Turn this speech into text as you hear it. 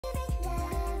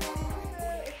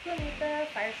Juanita,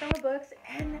 Flyrhopa Books,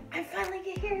 and I'm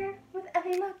finally here with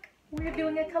Elliy Luck. We're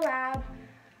doing a collab.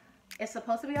 It's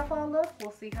supposed to be a fall look.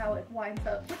 We'll see how it winds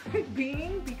up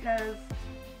being because,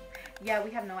 yeah,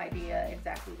 we have no idea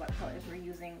exactly what colors we're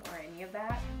using or any of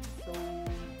that. So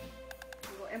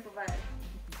we'll improvise.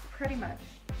 Pretty much.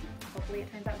 Hopefully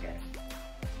it turns out good.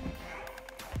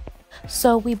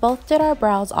 So we both did our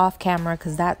brows off camera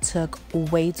because that took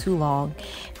way too long.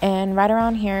 And right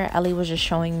around here, Ellie was just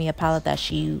showing me a palette that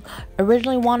she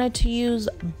originally wanted to use,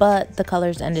 but the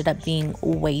colors ended up being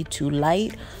way too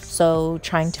light. So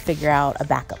trying to figure out a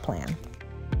backup plan.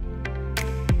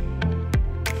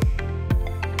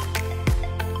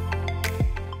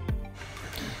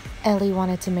 Ellie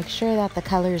wanted to make sure that the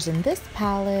colors in this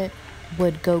palette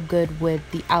would go good with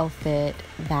the outfit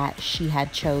that she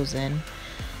had chosen.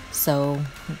 So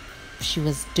she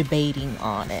was debating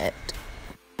on it.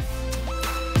 So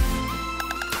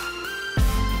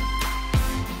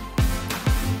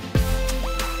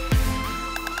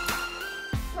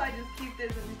I just keep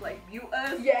this and just like mute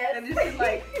us. Yes. And just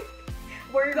like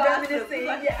we're reminiscing.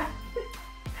 Like, yeah.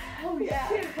 Oh yeah.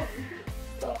 Shit.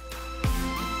 So.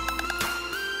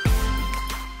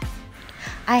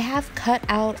 I have cut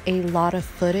out a lot of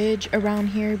footage around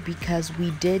here because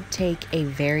we did take a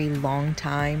very long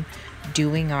time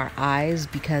doing our eyes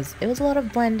because it was a lot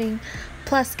of blending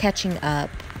plus catching up.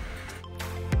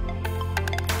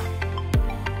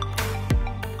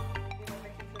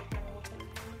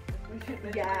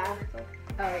 Yeah.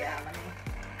 Oh yeah, let me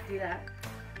do that.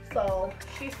 So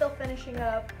she's still finishing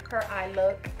up her eye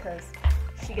look because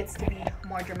she gets to be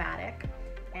more dramatic.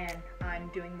 And I'm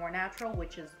doing more natural,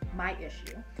 which is my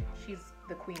issue. She's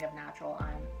the queen of natural.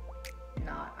 I'm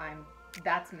not.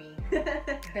 That's me.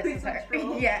 This is her.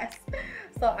 Yes.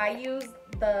 So I used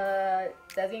the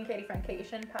Desi and Katie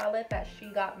Francation palette that she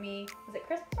got me. Was it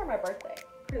Christmas or my birthday?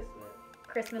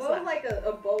 Christmas. Well, it was like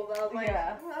a bowl. I was like,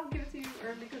 yeah. Well, I'll give it to you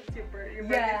early because it's your birthday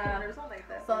or something like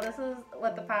that. So this is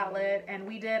what the palette, and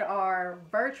we did our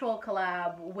virtual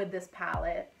collab with this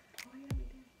palette.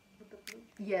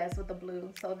 Yes, with the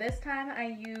blue. So this time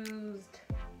I used,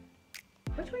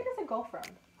 which way does it go from?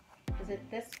 Is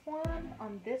it this one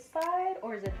on this side,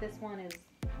 or is it this one is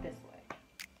this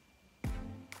way?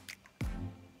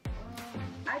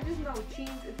 I just know cheese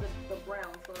is the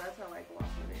brown, so that's how I go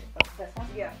off of it. This one?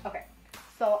 Yeah. Okay.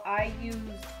 So I used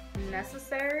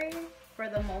Necessary for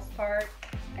the most part,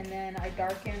 and then I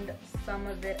darkened some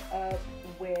of it up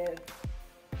with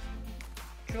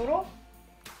Churro,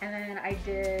 and then I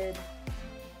did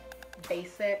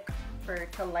Basic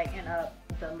to lighten up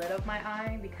the lid of my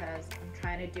eye because I'm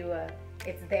trying to do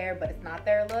it's there but it's not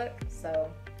there look.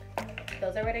 So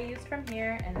those are what I used from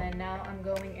here, and then now I'm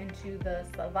going into the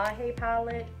Salvaje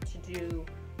palette to do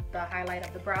the highlight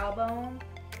of the brow bone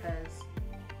because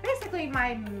basically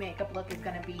my makeup look is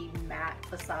going to be matte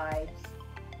besides,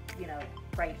 you know,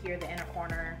 right here, the inner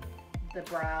corner, the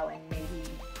brow, and maybe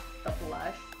the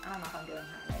blush. I don't know if I'm doing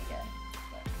highlight yet,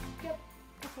 but yep,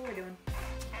 that's what we're doing.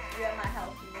 You're at my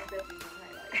house, you must definitely do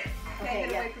highlight. Okay, Can't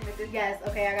get away from it this yes,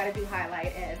 okay, I gotta do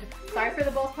highlight. And sorry for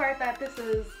the most part that this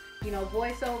is, you know,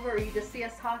 voiceover or you just see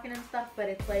us talking and stuff, but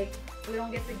it's like we don't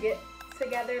get to get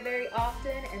together very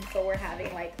often, and so we're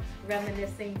having like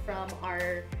reminiscing from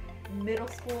our middle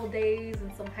school days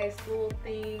and some high school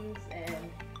things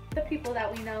and the people that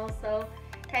we know. So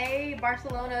hey,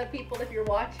 Barcelona people, if you're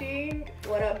watching,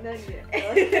 what up?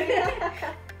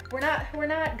 We're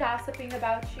not gossiping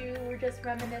about you. We're just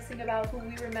reminiscing about who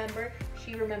we remember.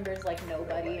 She remembers like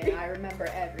nobody, and I remember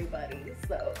everybody.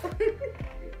 So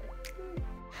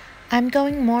I'm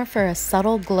going more for a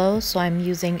subtle glow, so I'm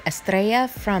using Estrella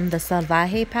from the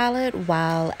Salvaje palette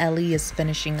while Ellie is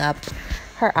finishing up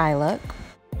her eye look.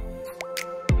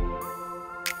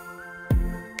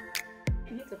 I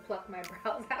need to pluck my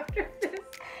brows after this.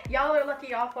 Y'all are lucky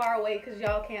y'all far away because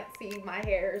y'all can't see my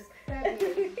hairs.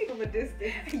 Fabulous from a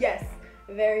distance. Yes,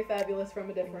 very fabulous from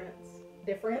a difference.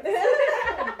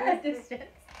 A distance.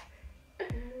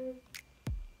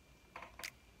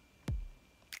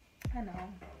 I know.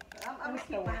 I'm gonna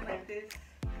keep mine like this.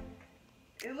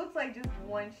 It looks like just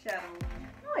one shadow.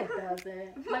 No, it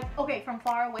doesn't. Like, okay, from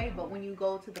far away, but when you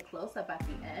go to the close-up at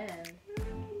the end,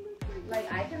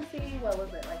 like I can see, what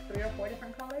was it, like 3 or 4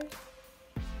 different colors?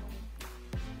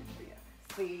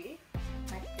 See?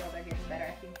 My skills are getting better.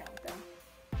 I can count them.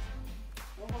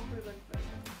 Well, hopefully it looks better.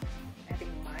 I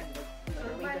think mine looks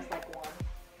literally just like one.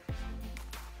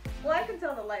 Well, I can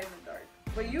tell the light and the dark.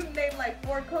 But you named like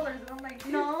 4 colors, and I'm like,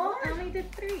 no, I only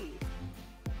did 3.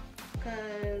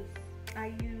 Because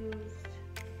I used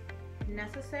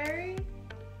Necessary,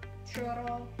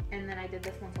 Churro, and then I did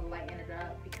this one to lighten it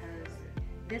up because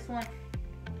this one,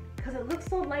 because it looks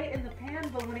so light in the pan,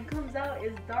 but when it comes out,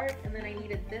 it's dark. And then I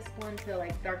needed this one to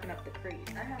like darken up the crease.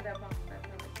 I had that problem with that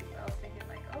color too. I was thinking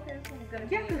like, okay, this one's gonna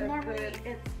Yeah, be because a normally good.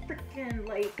 it's freaking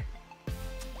like,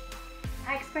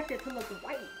 I expect it to look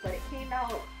white, but it came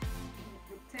out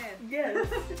 10. yes.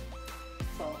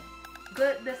 So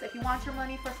good. This, if you want your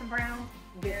money for some brown,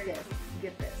 get this.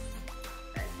 Get this.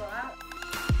 Alright, so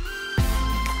I.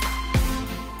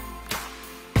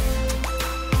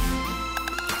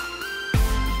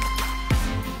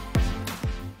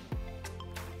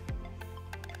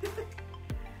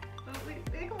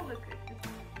 They gonna look good.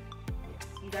 Yes,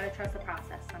 you gotta trust the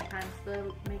process. Sometimes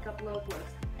the makeup look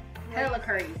looks hella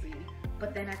crazy,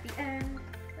 but then at the end,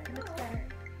 it looks better.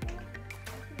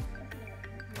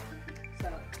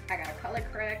 So I gotta color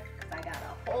correct because I got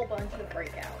a whole bunch of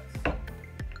breakouts,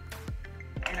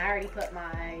 and I already put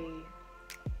my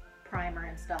primer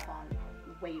and stuff on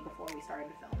way before we started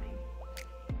filming.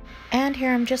 And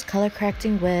here I'm just color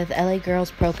correcting with LA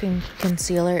Girl's Pro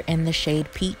Concealer in the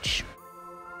shade Peach.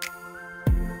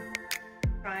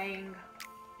 Trying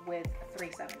with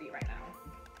 370 right now.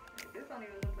 This don't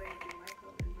even look like anything my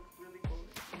color. It looks really cool.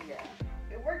 Yeah.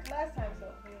 It worked last time, so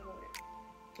we don't know it.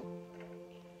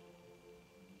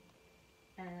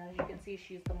 And as you can see,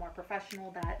 she's the more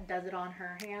professional that does it on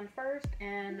her hand first,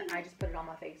 and I just put it on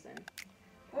my face. And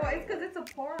Well, it's because it's a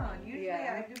pour on. Usually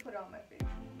Yeah. I do put it on my face,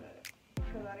 but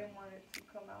because I didn't want it to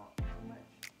come out too much.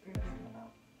 It doesn't come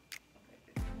out.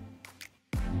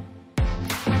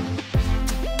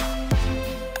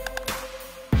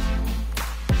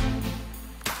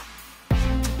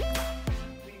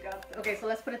 We got the okay, so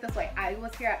let's put it this way. I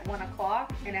was here at 1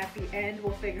 o'clock, and at the end,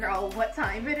 we'll figure out what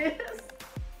time it is.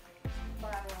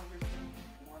 5 hours.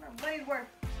 Money's worth.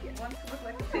 One to look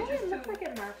like the It pictures looks too. like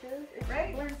it matches. It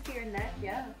Right? blends to your neck,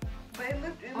 yeah. But it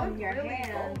looked On your really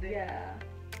hand, golden. yeah.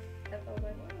 That's why I was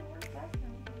like, well, it worked last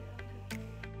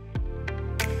time.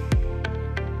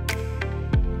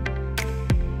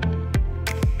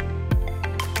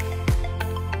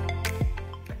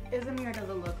 Izmir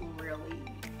doesn't look really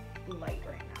light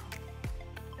right now.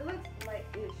 It looks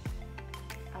light-ish.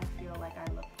 I feel like I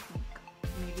look pink.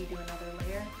 Maybe do another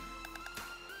layer.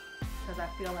 Because I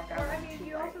feel like I Or, look I mean, too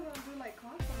you light. also gonna do like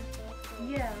contour stuff. So.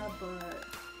 Yeah, but...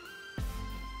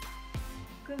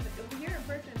 Because here in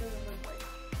person, it doesn't look like.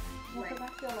 Well, because I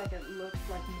feel like it looks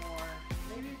like more...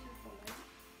 Maybe it's just the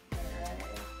light.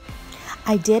 Right.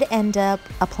 I did end up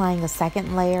applying a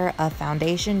second layer of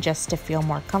foundation just to feel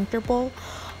more comfortable.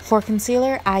 For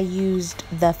concealer, I used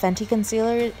the Fenty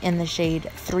concealer in the shade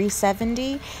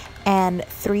 370 and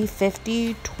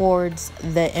 350 towards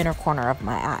the inner corner of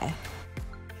my eye.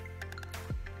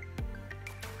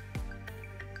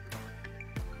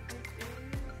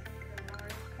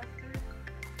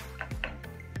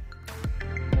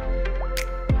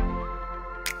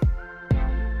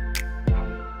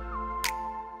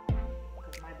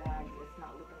 Because my bag is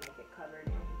not looking like it covered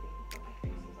anything where my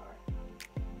creases are.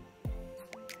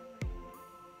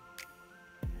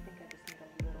 I think I just need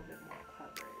a little bit more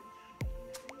coverage.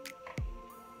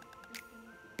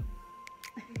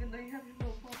 Even though you have your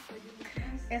little pumps, like it looks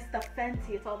nice. It's the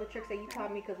Fenty. It's all the tricks that you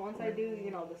taught me. Because once I do,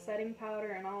 you know, the setting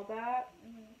powder and all that,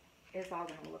 it's all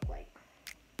gonna look like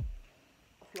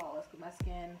flawless. Because my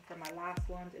skin, for my last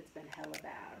ones, it's been hella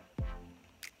bad.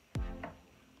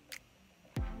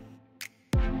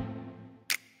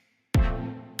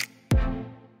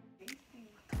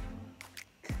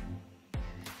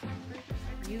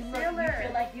 You feel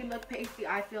like you look pasty.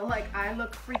 I feel like I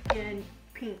look freaking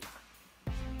pink.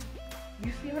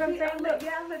 You see what I'm saying? Look.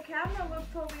 Yeah, the camera looks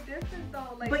totally different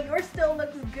though. Like, But yours still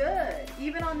looks good.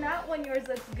 Even on that one, yours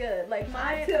looks good. Like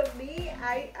mine, to me,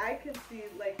 I can see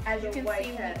like as the you can white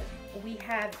see, head. we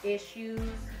have issues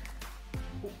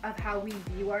of how we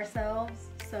view ourselves.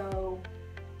 So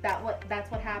that's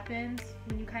what happens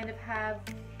when you kind of have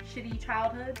shitty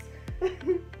childhoods.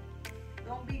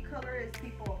 Don't be colorist,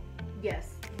 people.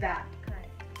 Yes, that.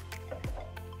 Kind.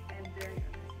 And very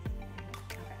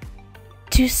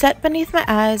To set beneath my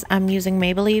eyes, I'm using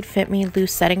Maybelline Fit Me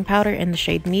Loose Setting Powder in the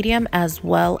shade Medium, as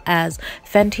well as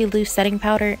Fenty Loose Setting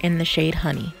Powder in the shade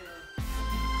Honey.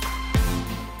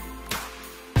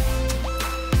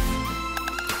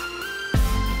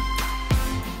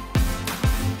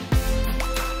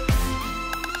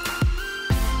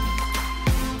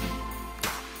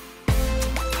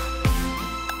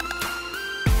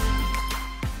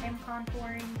 I'm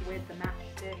contouring with the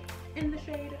matchstick in the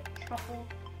shade Truffle.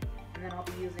 And then I'll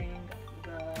be using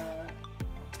the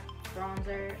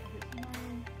bronzer,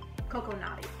 Cocoa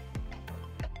Naughty.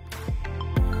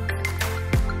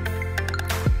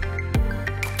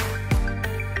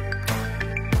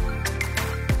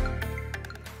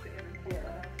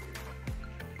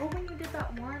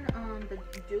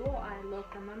 dual eye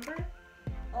look, remember?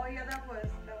 Oh yeah, that was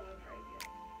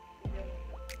right.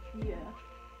 Yeah.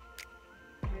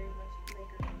 Very much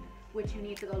Laker. Which you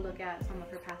need to go look at some of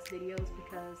her past videos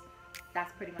because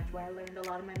that's pretty much where I learned a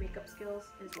lot of my makeup skills,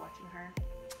 is watching her.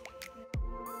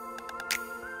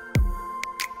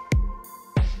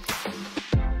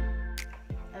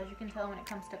 As you can tell, when it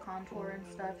comes to contour and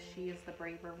stuff, she is the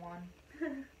braver one.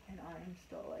 And I'm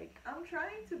still like... I'm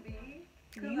trying to be.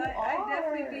 You I are.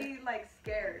 definitely be like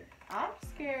scared. I'm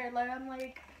scared. Like, I'm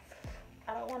like...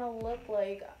 I don't want to look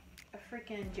like a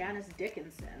freaking Janice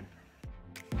Dickinson.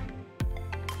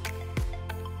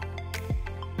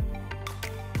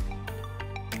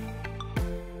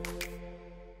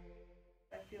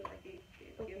 I feel like it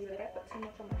Okay, gives did it I put too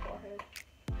much on my forehead?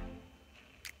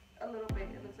 a little bit.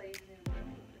 It looks like you need to put it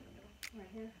in the middle.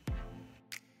 Right here.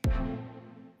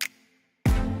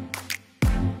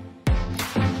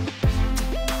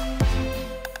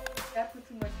 I put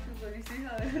too much too, but you see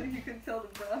how you can tell the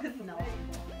brown is No. light?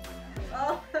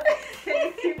 Oh, can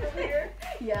you see from here?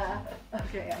 Yeah.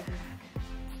 Okay, I can.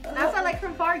 That's why, like,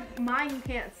 from far, mine you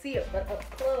can't see it, but up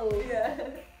close. Yeah.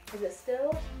 Is it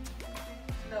still?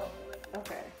 No.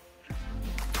 Okay.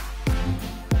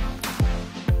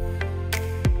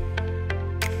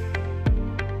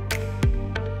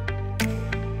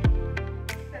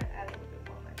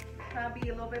 Try to be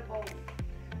a little bit bold.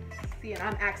 See, and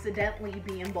I'm accidentally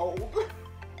being bold. You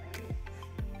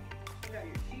got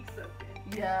your cheeks up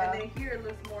there. Yeah. And then here it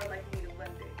looks more like me to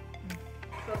blend it.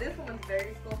 So this one's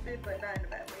very sculpted, but not in a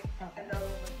bad way. Okay. And the other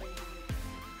one looks like you.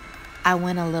 I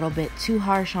went a little bit too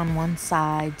harsh on one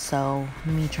side, so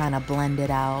me trying to blend it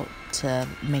out to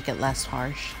make it less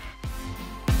harsh.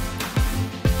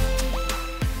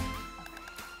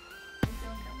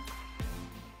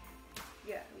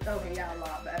 Yeah. Okay, yeah, a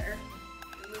lot better.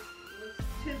 It looks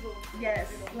chiseled.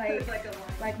 Yes, You know, like- it's like a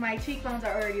line. Like, my cheekbones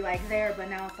are already, like, there, but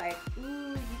now it's like,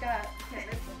 ooh, you got...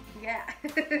 Yeah.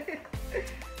 Okay.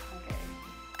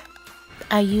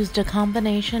 I used a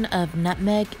combination of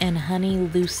nutmeg and honey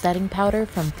loose setting powder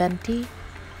from Fenty.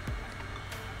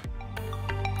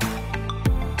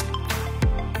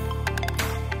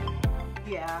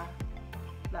 Yeah,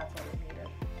 that's what it needed.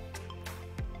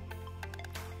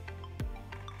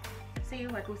 See,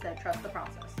 like we said, trust the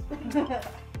process.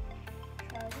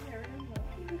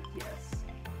 Yes.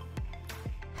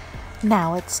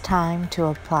 Now it's time to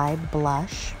apply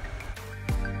blush.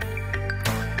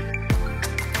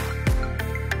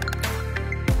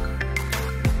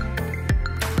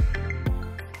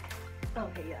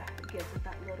 Okay, yeah, it gives it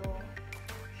that little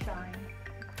shine.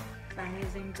 So I'm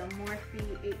using the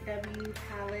Morphe 8W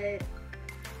palette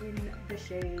in the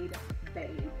shade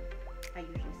Babe. I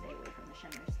usually stay away from the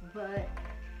shimmers, but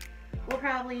we'll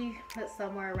probably put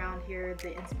somewhere around here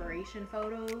the inspiration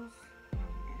photos.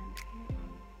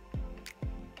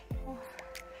 And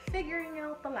figuring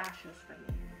out the lashes for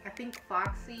me. I think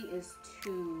Foxy is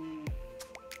too,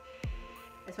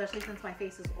 especially since my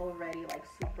face is already like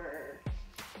super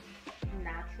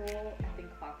natural. I think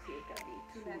Foxy is gonna be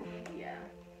too natural. Yeah.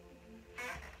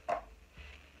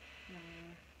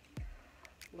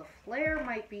 The Flare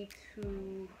might be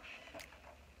too.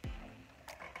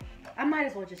 I might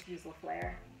as well just use the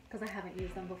Flare because I haven't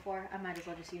used them before. I might as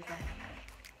well just use them.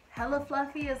 Hella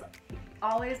Fluffy is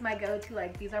always my go-to.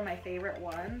 Like, these are my favorite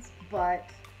ones, but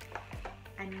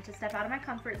I need to step out of my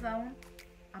comfort zone.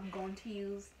 I'm going to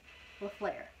use the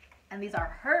Flare, and these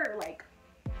are her, like,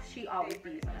 she always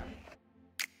be using them.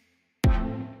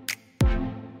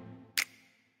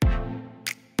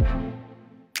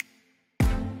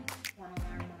 Want to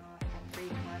learn one off at 3:20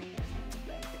 and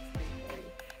then it's 3:40.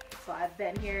 So I've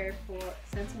been here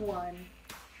since 1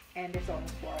 and it's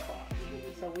almost 4 o'clock.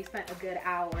 So we spent a good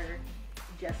hour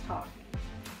just talking.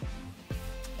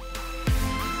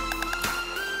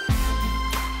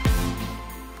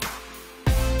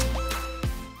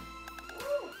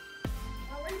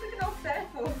 Why are you looking all sad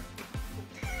for?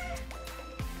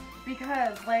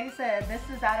 Because, like I said, this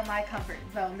is out of my comfort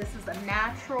zone. This is a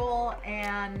natural,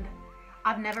 and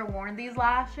I've never worn these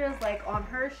lashes. Like, on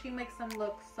her, she makes them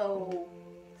look so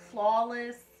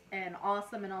flawless and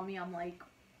awesome, and on me, I'm like...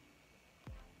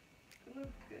 It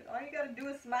looks good. All you gotta do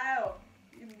is smile.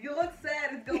 You look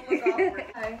sad, it's gonna look awkward.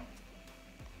 Hi.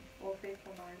 Well,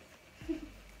 faithful Mars.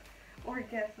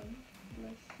 Orgasm.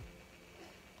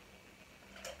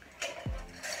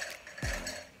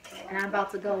 And I'm about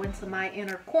to go into my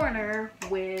inner corner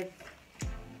with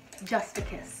Just a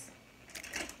Kiss.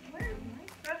 Where's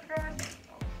my scratch?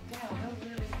 Oh, damn, that was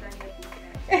really standing up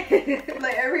looking at it.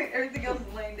 Like, everything else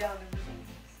is laying down and this is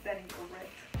standing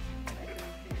erect. I couldn't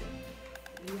see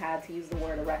it. You had to use the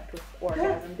word erect with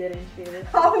orgasm, didn't you?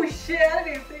 Oh shit, I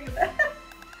didn't even think of that.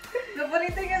 The funny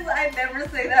thing is, I never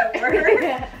say that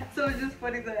word. So it's just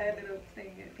funny that I ended up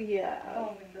saying it. Yeah.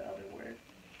 Oh, in the other word.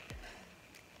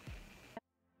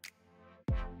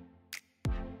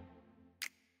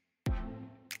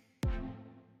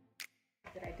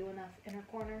 Did I do enough inner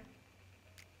corner?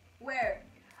 Where?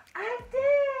 I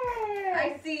did!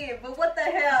 I see it, but what the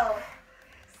hell?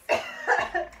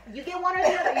 You get one or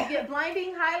the other. You get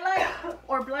blinding highlight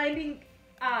or blinding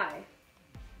eye.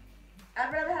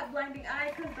 I'd rather have blinding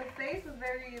eye because the face is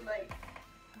very like.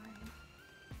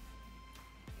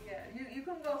 Yeah, you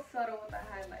can go subtle with the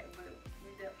highlight, but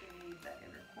you definitely need that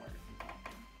inner corner.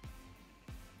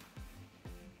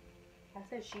 I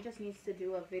said she just needs to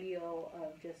do a video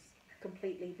of just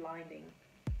completely blinding.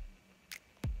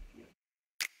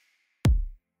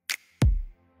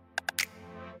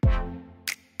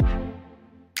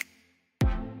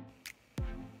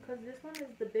 Because this one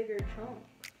is the bigger chunk.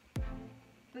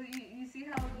 But you see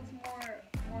how it looks more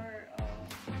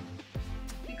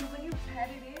because when you pat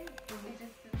it in, it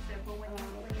just sits there. But when you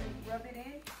rub it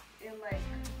in, it like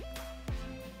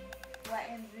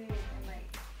flattens it and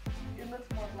like it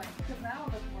looks more blinding. Because now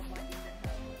it looks more blinding than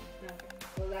how it was.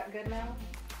 Okay. Was that good now?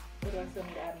 Or do I still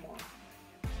need to add more?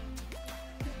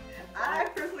 I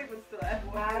personally would still add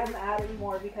more. I'm adding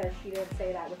more because she didn't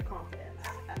say that with confidence.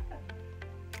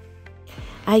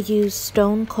 I used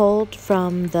Stone Cold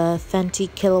from the Fenty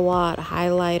Kilowatt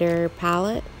Highlighter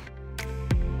palette.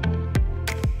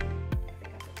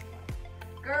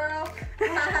 Girl, I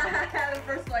had the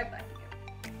first swipe back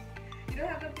again. You don't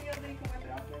have nothing else that you can wipe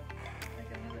it off with? Like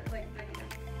another, like regular.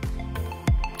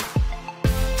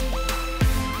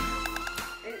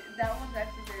 That one's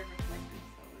actually very reflective,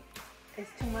 so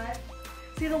It's too much.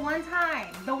 See, the one time.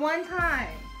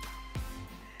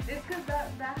 it's because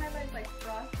that highlight's like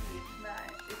frosty. It's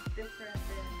not. It's different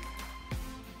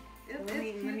than.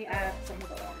 Let me add some of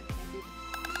the orange.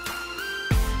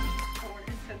 More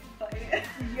intensify it.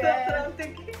 Yeah. That's what I'm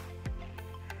thinking.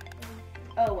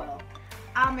 Oh well,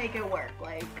 I'll make it work.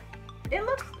 Like, it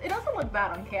doesn't look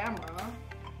bad on camera.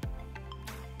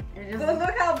 But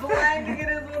look how blinding it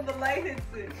is when the light hits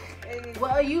it. Hey.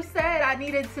 Well, you said I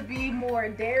needed to be more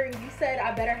daring. You said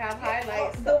I better have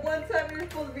highlights. The one time you're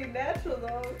supposed to be natural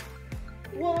though.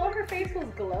 Well, her face was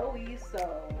glowy,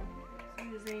 so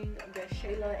I'm using the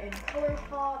Shayla in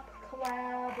ColourPop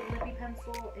collab lippy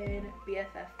pencil in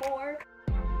BFF4.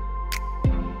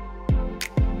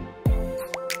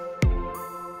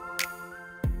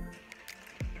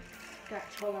 Got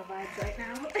Chola vibes right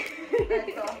now.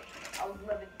 That's all. I was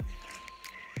loving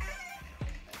it.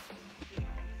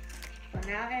 So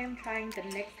now I am trying the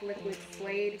NYX Liquid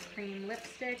Suede Cream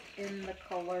Lipstick in the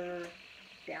color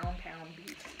Downtown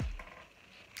Beauty.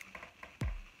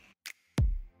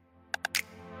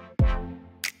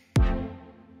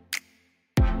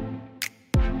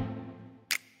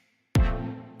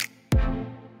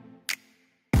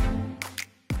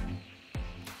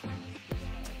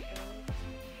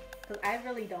 Because I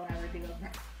really don't ever do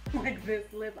like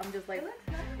this lip. I'm just like, It looks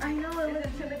nice. I know it Is looks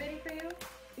it intimidating for you?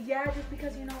 Yeah, just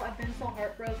because, you know, I've been so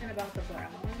heartbroken about the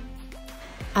brown.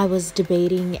 I was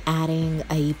debating adding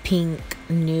a pink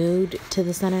nude to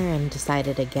the center and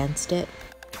decided against it.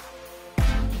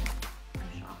 I'm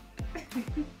shocked.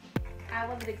 I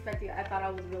wasn't expecting it. I thought I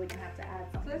was really gonna have to add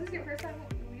So something. this is your first time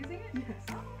using it? Yes.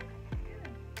 Oh, yeah.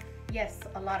 Yes,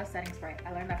 a lot of setting spray.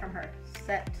 I learned that from her.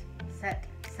 Set, set,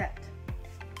 set.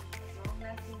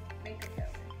 Long-lasting makeup cover.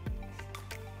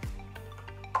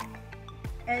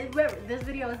 And remember, this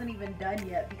video isn't even done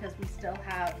yet because we still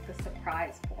have the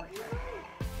surprise portion.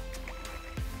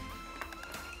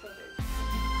 So there's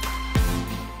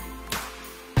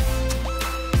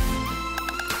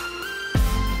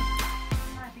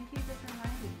I think you just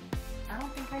reminded me. I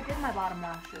don't think I did my bottom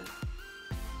lashes.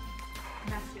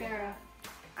 Mascara.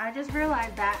 I just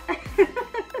realized that.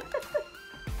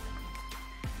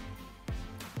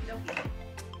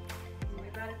 we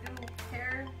gotta do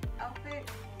hair, outfit,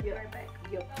 Yep. right back.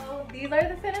 So these are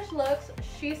the finished looks.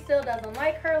 She still doesn't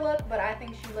like her look, but I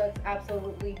think she looks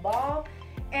absolutely bomb.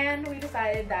 And we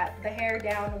decided that the hair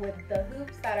down with the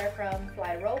hoops that are from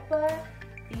Flyrhopa,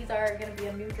 these are gonna be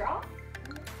a new drop.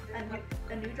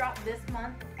 A new drop this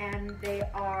month, and they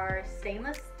are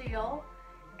stainless steel,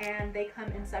 and they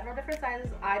come in several different sizes.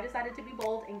 I decided to be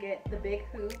bold and get the big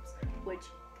hoops, which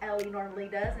Ellie normally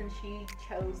does, and she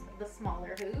chose the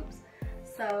smaller hoops.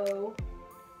 So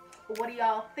what do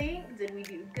y'all think? Did we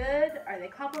do good? Are they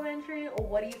complimentary? Or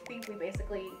what do you think? We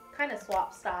basically kind of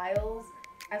swap styles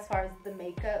as far as the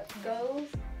makeup goes.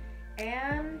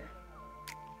 And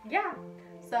yeah,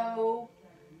 so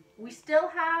we still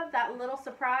have that little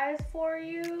surprise for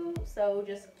you, so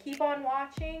just keep on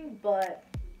watching, but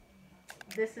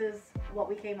this is what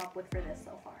we came up with for this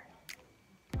so far.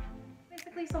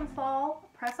 Basically some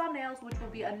fall press-on nails, which will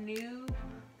be a new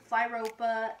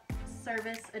Flyrhopa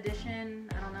service edition.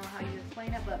 I don't know how you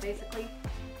explain it, but basically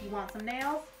you want some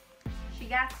nails, she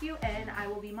got you, and I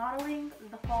will be modeling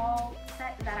the fall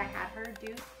set that I had her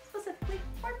do specifically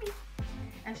for me.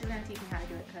 And she's gonna teach me how to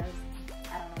do it because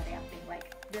I don't know a damn thing.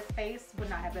 Like, this face would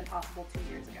not have been possible 2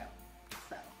 years ago.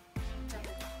 So,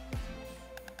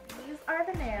 these are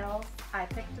the nails. I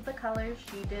picked the colors.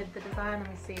 She did the design. Let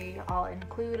me see. I'll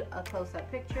include a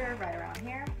close-up picture right around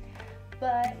here.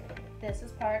 But this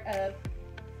is part of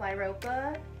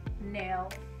Flyrhopa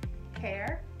nail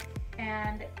care.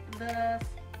 And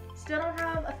still don't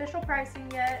have official pricing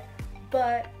yet,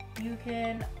 but you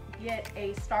can get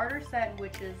a starter set,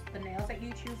 which is the nails that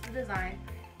you choose to design,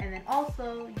 and then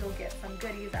also you'll get some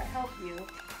goodies that help you.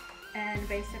 And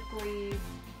basically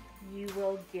you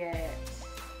will get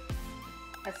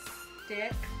a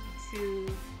stick to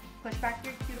push back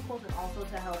your cuticles and also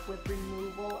to help with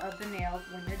removal of the nails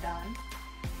when you're done.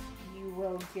 You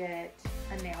will get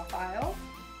a nail file,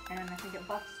 and I think it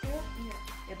buffs too.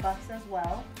 Yeah. It buffs as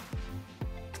well.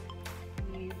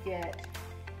 You get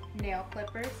nail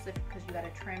clippers because you got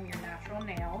to trim your natural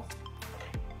nails,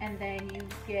 and then you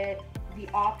get the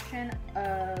option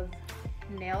of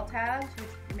nail tabs,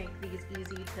 which make these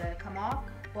easy to come off,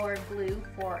 or glue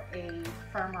for a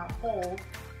firmer hold,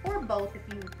 or both if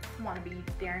you want to be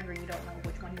daring or you don't know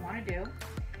which one you want to do.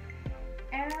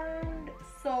 And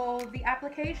so the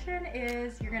application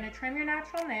is you're going to trim your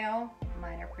natural nail.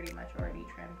 Mine are pretty much already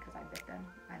trimmed because I bit them.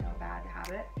 I know, bad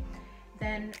habit.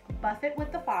 Then buff it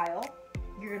with the file.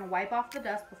 You're going to wipe off the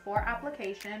dust before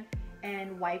application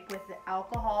and wipe with the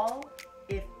alcohol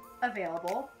if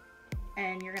available.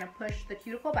 And you're going to push the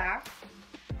cuticle back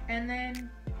and then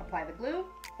apply the glue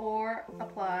or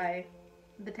apply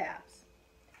the tabs.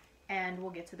 And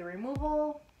we'll get to the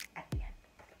removal at the end.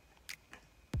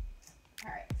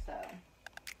 Alright, so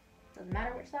doesn't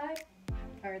matter which side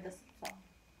or this side?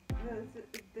 No, it's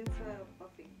a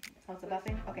buffing. Oh, it's a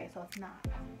buffing? Okay, so it's not.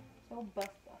 So buff,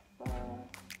 buff, buff.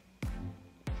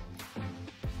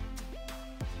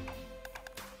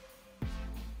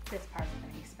 This part is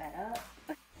going to be sped up.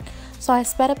 So I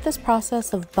sped up this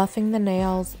process of buffing the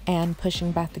nails and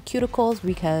pushing back the cuticles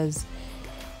because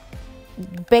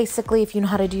basically if you know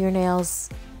how to do your nails,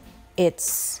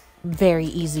 it's very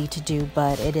easy to do,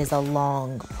 but it is a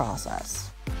long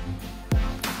process.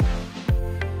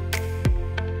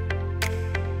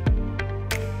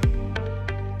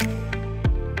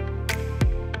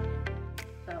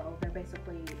 So they're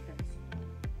basically,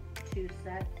 it's 2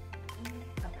 sets.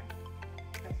 Okay.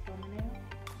 That's for the nail.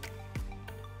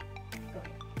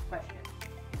 Okay, question.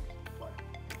 What?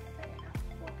 I didn't ask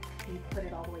before. Do you put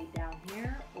it all the way down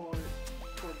here or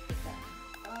towards the center?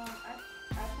 I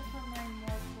prefer mine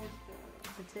more towards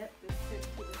The tip? the tip to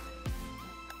the center.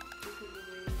 Because of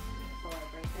the way So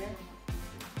like right there?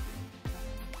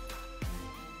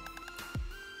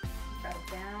 Press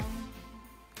down.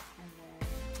 And then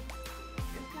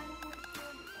it's kind of what it's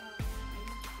doing.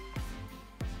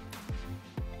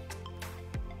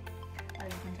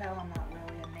 as you can tell, I'm not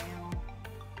really a nail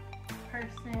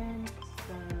person,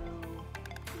 so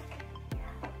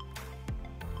yeah.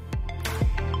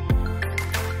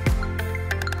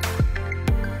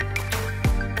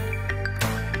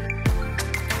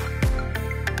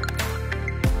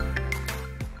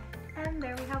 And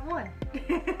there we have one.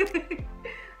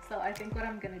 So I think what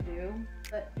I'm gonna do,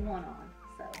 put one on.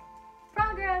 So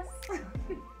progress.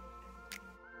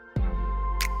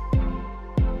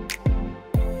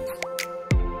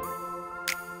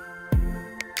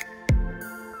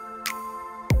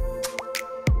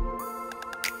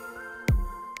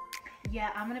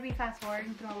 Yeah, I'm gonna be fast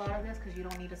forwarding through a lot of this because you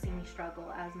don't need to see me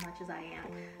struggle as much as I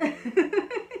am.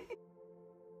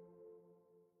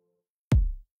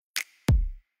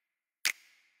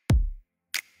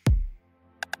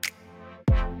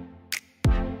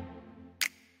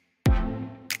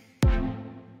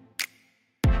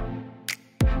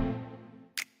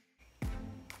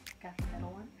 Got the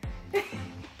middle one. Yeah,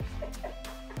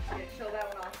 show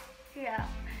that one off. Yeah.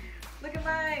 Look at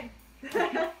mine.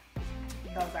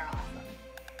 Those are awesome.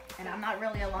 And I'm not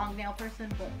really a long nail person,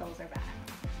 but those are bad.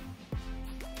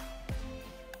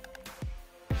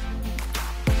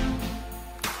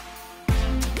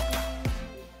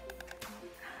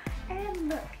 And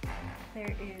look,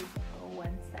 there is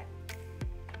one set.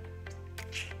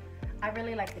 I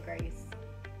really like the grays.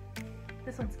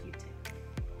 This one's cute too,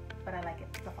 but I like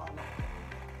it, the fall look.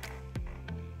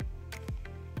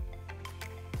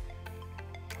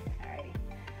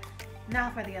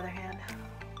 Now for the other hand.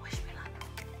 Wish me luck.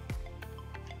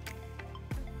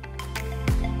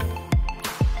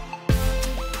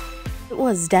 It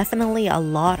was definitely a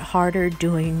lot harder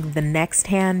doing the next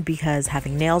hand because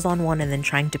having nails on one and then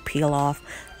trying to peel off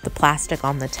the plastic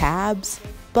on the tabs,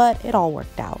 but it all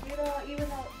worked out. You know, even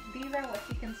though these are what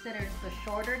she considers the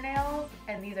shorter nails,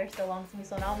 and these are still long to me,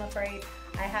 so now I'm afraid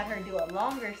I had her do a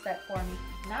longer set for me.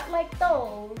 Not like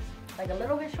those, like a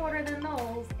little bit shorter than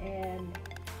those, and...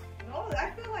 No, I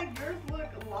feel like yours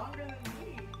look longer than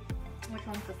me. Which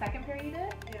one's the second pair you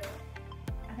did? Yeah.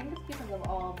 I think it's because of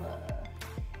all the...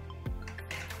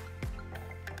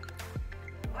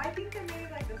 I think they're maybe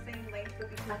like the same length, but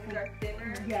because these are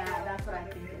thinner. Yeah, that's what I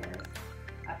think it is.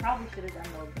 I probably should have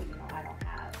done those, but you know, I don't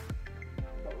have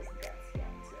those guts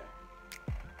yet to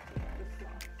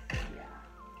yeah.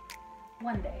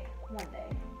 One day.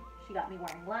 She got me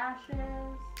wearing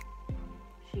lashes.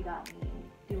 She got me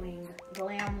doing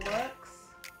glam looks.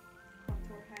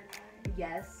 Contour highlight.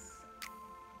 Yes.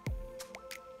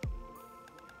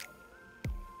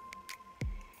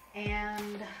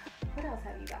 And what else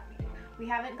have you got me doing? We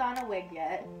haven't gone a wig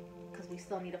yet because we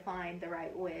still need to find the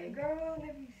right wig. Girl,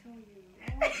 let me show you.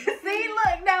 See,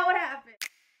 look, now what happened?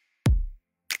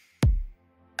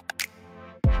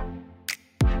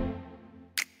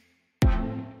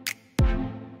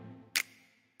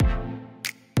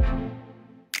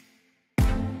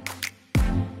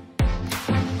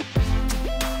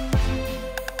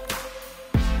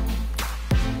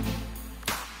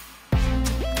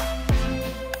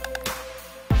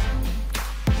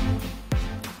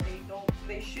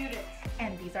 They shouldn't.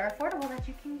 And these are affordable that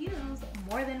you can use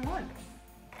more than once.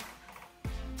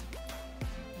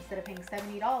 Instead of paying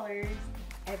 $70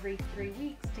 every 3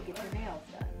 weeks to get your nails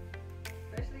done.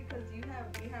 Especially because you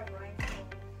have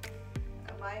rhinestones.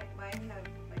 Mine have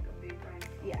like a big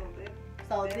rhinestone. Yeah.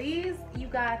 So these, you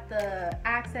got the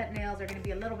accent nails are going to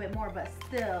be a little bit more, but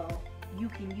still, you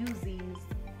can use these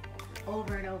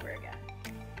over and over again.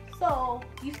 So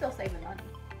you still saving money.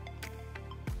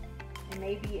 It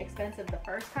may be expensive the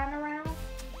first time around,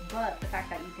 but the fact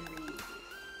that you can reuse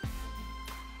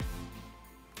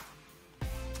these.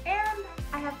 And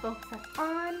I have both sets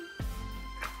on.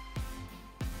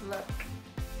 Look.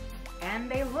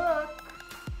 And they look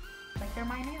like they're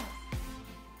my nails.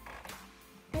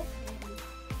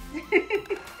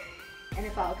 And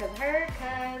it's all because of her,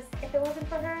 because if it wasn't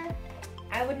for her,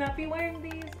 I would not be wearing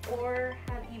these or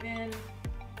have even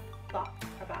thought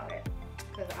about it.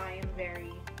 Because I am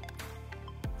very...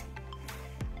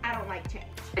 I don't like change.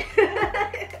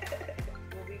 Well,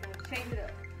 we gonna change it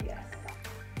up. Yes.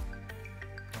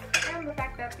 And the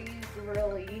fact that these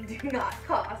really do not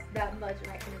cost that much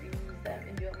and I can reuse them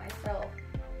and do it myself.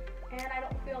 And I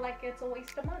don't feel like it's a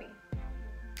waste of money.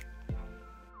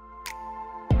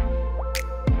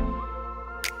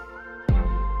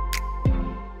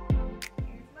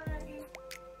 Here's mine.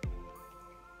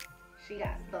 She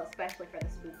got those especially for the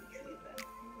spooky season.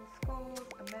 Skulls,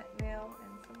 a matte nail,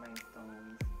 and some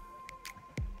rhinestones.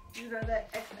 These are the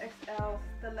XXL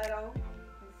stiletto.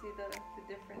 You see the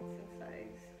difference in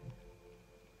size.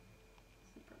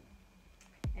 Super.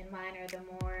 And mine are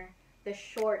the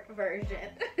short version.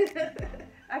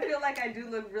 I feel like I do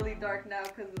look really dark now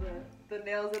because of the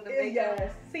nails and the makeup.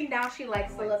 Yes. See, now she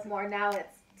likes to look more. Now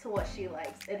it's to what she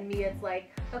likes. And me, it's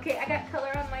like, okay, I got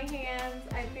color on my hands.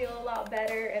 I feel a lot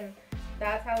better. And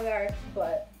that's how we are.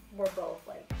 But we're both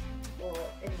like, well,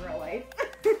 in real life.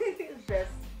 It's just...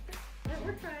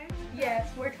 We're trying.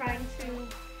 Yes, we're trying to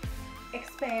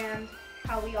expand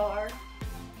how we are.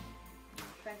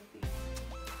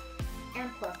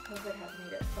 And plus, COVID has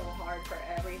made it so hard for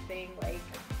everything. Like,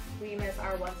 we miss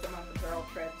our once a month girl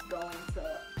trips, going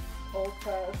to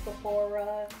Ulta,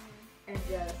 Sephora, and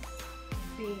just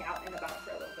being out and about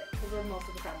for a little bit. Because we're most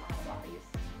of the time on our bodies.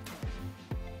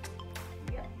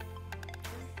 Yep.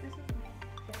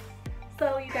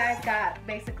 So you guys got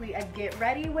basically a get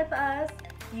ready with us.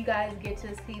 You guys get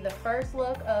to see the first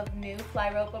look of new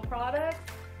Flyrhopa products.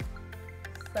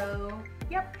 So,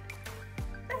 yep,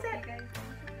 that's it.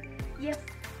 Yes,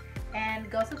 and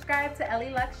go subscribe to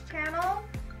Elliy Luck's channel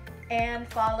and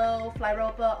follow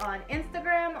Flyrhopa on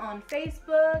Instagram, on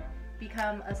Facebook,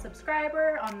 become a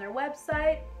subscriber on their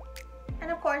website.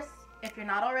 And of course, if you're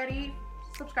not already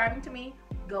subscribing to me,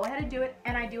 go ahead and do it.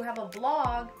 And I do have a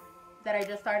vlog that I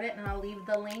just started, and I'll leave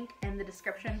the link in the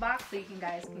description box so you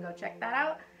guys can go check that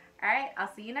out. All right, I'll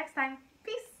see you next time.